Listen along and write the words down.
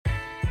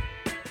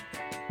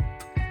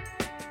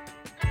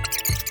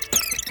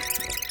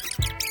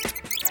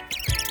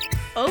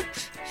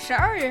Oops,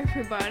 sorry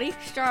everybody,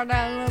 started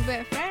out a little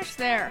bit fast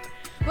there.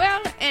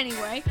 Well,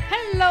 anyway,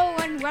 hello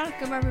and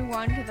welcome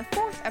everyone to the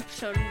 4th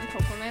episode of the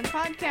Cocoland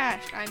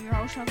Podcast. I'm your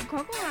host, Uncle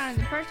Coco, and I'm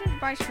the President,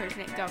 Vice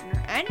President,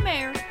 Governor, and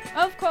Mayor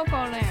of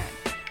Cocoland.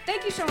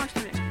 Thank you so much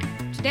for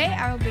listening. Today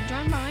I will be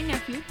joined by my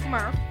nephew,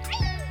 Murph,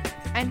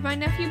 and my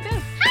nephew,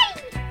 Bill.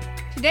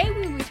 Today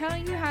we will be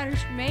telling you how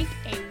to make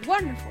a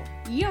wonderful,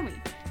 yummy,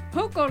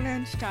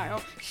 Cocoland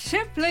style,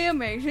 simply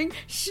amazing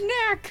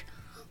snack.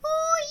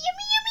 Oh,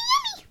 yummy, yummy,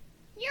 yummy!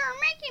 You're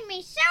making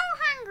me so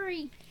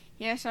hungry.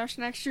 Yes, our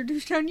snacks sure do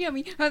sound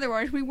yummy,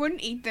 otherwise we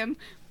wouldn't eat them.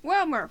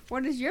 Well, Murph,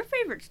 what is your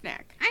favorite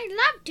snack? I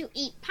love to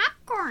eat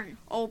popcorn.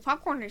 Oh,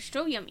 popcorn is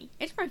so yummy.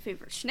 It's my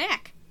favorite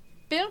snack.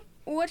 Bill,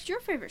 what's your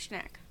favorite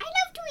snack? I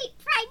love to eat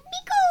fried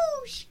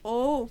pickles.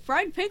 Oh,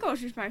 fried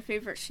pickles is my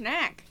favorite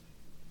snack.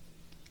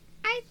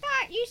 I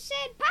thought you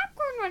said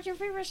popcorn was your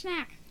favorite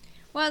snack.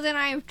 Well, then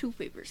I have 2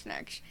 favorite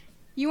snacks.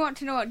 You want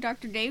to know what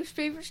Dr. Dave's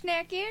favorite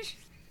snack is?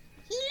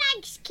 He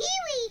likes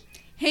kiwi.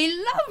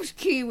 He loves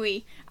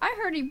kiwi. I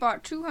heard he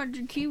bought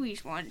 200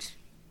 kiwis once.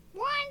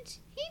 Once,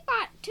 he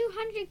bought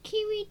 200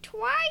 kiwi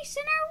twice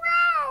in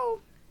a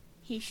row.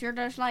 He sure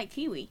does like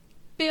kiwi.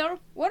 Bill,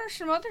 what are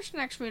some other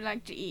snacks we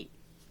like to eat?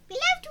 We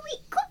love to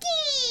eat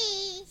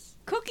cookies.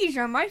 Cookies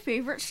are my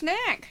favorite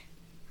snack.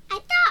 I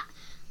thought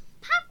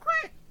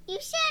popcorn, you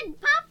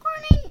said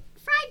popcorn and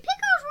fried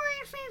pickles were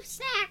your favorite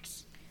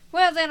snacks.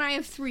 Well, then I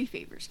have 3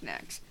 favorite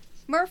snacks.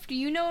 Murph, do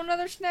you know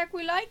another snack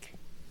we like?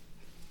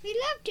 We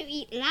love to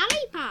eat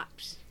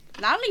lollipops.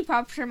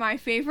 Lollipops are my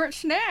favorite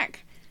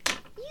snack.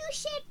 You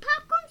said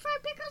popcorn,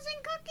 fried pickles,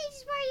 and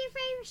cookies were your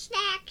favorite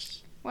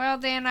snacks. Well,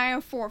 then I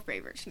have 4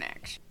 favorite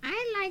snacks.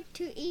 I like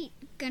to eat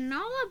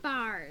granola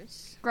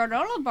bars.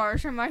 Granola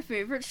bars are my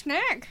favorite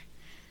snack.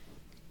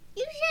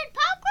 You said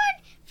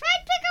popcorn,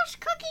 fried pickles,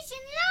 cookies,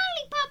 and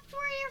lollipops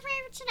were your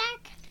favorite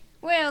snack.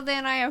 Well,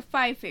 then I have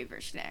 5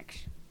 favorite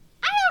snacks.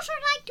 I also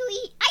like to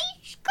eat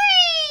ice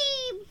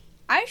cream.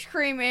 Ice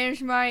cream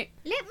is my...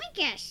 Let me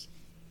guess.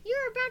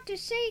 You're about to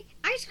say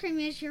ice cream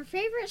is your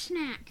favorite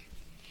snack.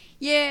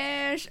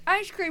 Yes,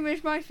 ice cream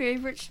is my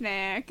favorite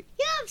snack.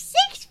 You have 6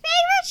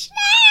 favorite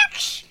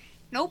snacks.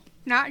 Nope,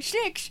 not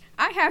 6.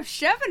 I have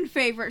 7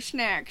 favorite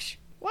snacks.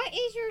 What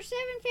is your 7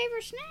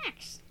 favorite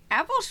snacks?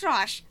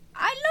 Applesauce.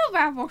 I love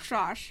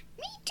applesauce.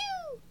 Me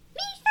too.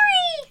 Me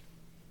 3.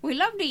 We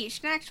love to eat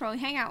snacks while we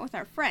hang out with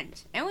our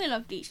friends, and we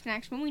love to eat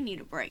snacks when we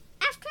need a break.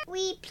 After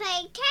we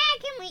play tag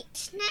and we eat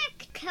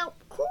snack to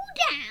help cool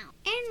down.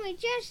 And we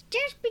just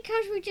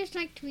because we just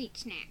like to eat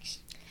snacks.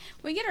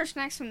 We get our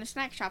snacks from the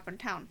snack shop in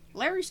town.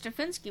 Larry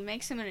Stefanski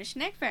makes them in his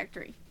snack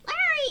factory.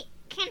 Larry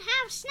can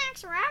have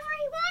snacks wherever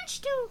he wants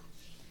to.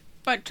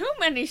 But too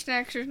many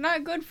snacks is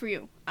not good for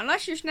you,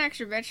 unless your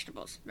snacks are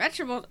vegetables.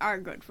 Vegetables are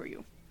good for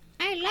you.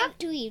 I love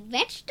to eat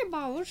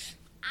vegetables.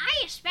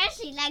 I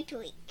especially like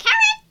to eat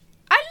carrots.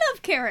 I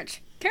love carrots.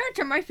 Carrots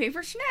are my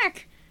favorite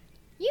snack.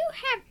 You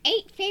have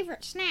 8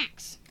 favorite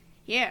snacks.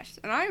 Yes,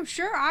 and I am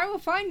sure I will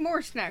find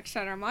more snacks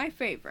that are my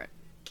favorite.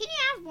 Can you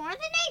have more than 8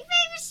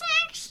 favorite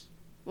snacks?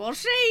 We'll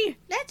see.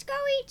 Let's go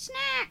eat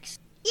snacks.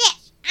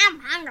 Yes, I'm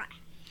hungry.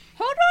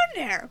 Hold on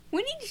there.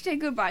 We need to say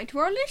goodbye to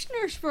our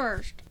listeners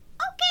first.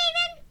 Okay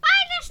then.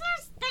 Bye,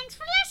 listeners. Thanks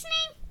for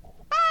listening.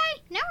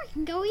 Bye. Now we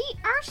can go eat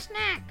our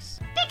snacks.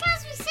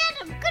 Because we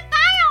said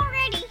goodbye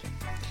already.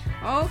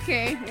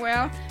 Okay,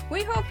 well,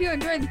 we hope you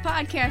enjoyed the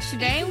podcast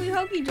today, and we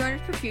hope you join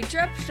us for future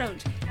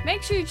episodes.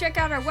 Make sure you check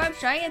out our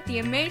website at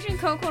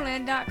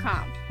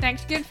theamazingcocoland.com.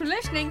 Thanks again for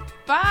listening.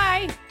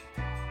 Bye!